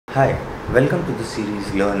Hi, welcome to the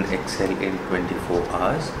series Learn Excel in 24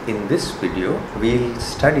 hours. In this video, we'll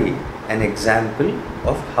study an example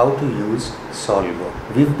of how to use Solver.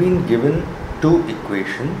 We've been given two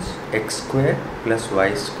equations, x square plus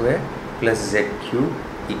y square plus z cube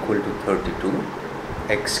equal to 32,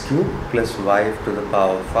 x cube plus y to the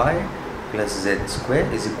power 5 plus z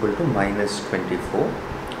square is equal to minus 24.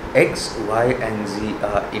 X, y and z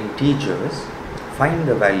are integers. Find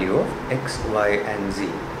the value of x, y and z.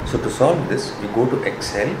 So to solve this, we go to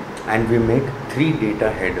Excel and we make three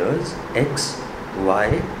data headers x,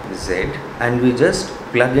 y, z, and we just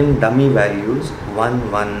plug in dummy values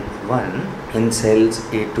 1, 1, 1 in cells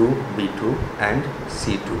A2, B2 and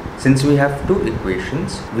C2. Since we have two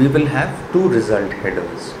equations, we will have two result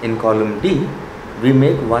headers. In column D, we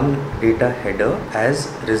make one data header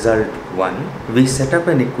as result 1. We set up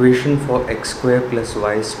an equation for x square plus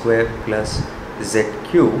y square plus z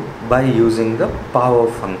cube by using the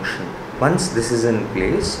power function. Once this is in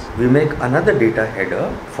place, we make another data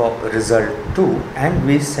header for result 2 and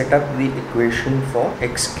we set up the equation for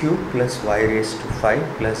x cube plus y raised to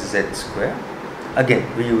 5 plus z square. Again,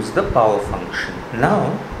 we use the power function.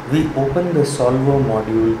 Now, we open the solver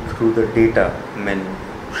module through the data menu.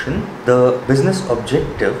 The business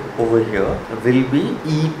objective over here will be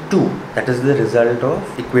E2, that is the result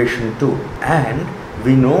of equation 2, and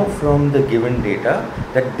we know from the given data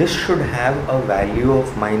that this should have a value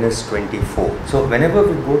of minus 24. So whenever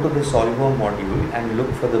we go to the solver module and look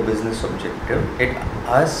for the business objective, it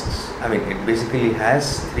basically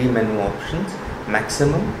has three menu options: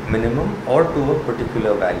 maximum, minimum, or to a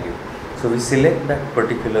particular value. So we select that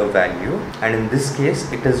particular value, and in this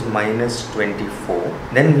case it is minus 24.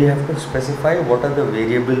 Then we have to specify what are the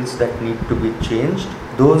variables that need to be changed.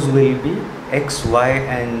 Those will be x, y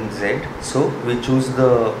and z. So we choose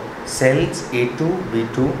the cells A2,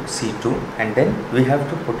 B2, C2, and then we have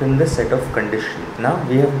to put in the set of conditions. Now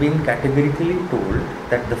we have been categorically told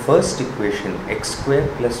that the first equation x square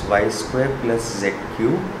plus y square plus z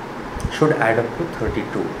cube should add up to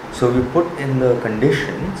 32. So we put in the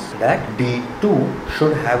conditions that D2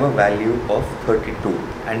 should have a value of 32.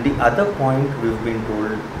 And the other point we've been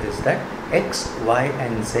told is that x, y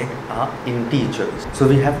and z are integers. So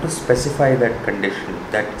we have to specify that condition,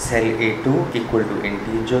 that cell A2 equal to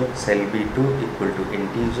integer, cell B2 equal to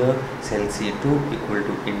integer, cell C2 equal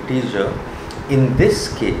to integer. In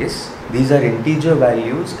this case, these are integer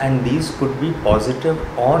values and these could be positive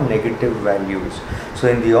or negative values. So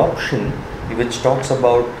in the option which talks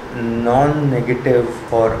about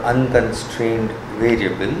non-negative or unconstrained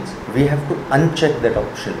variables, we have to uncheck that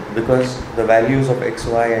option because the values of x,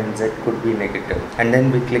 y and z could be negative. And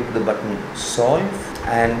then we click the button solve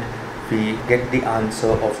and we get the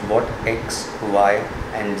answer of what x, y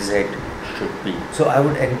and z should be. So I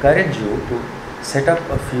would encourage you to set up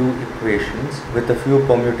a few equations with a few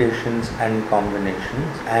permutations and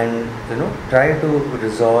combinations and try to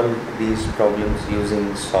resolve these problems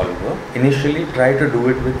using solver. Initially try to do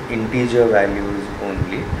it with integer values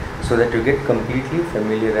only so that you get completely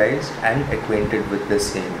familiarized and acquainted with the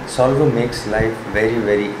same. Solver makes life very,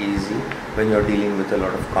 very easy when you're dealing with a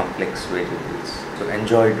lot of complex variables. So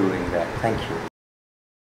enjoy doing that. Thank you.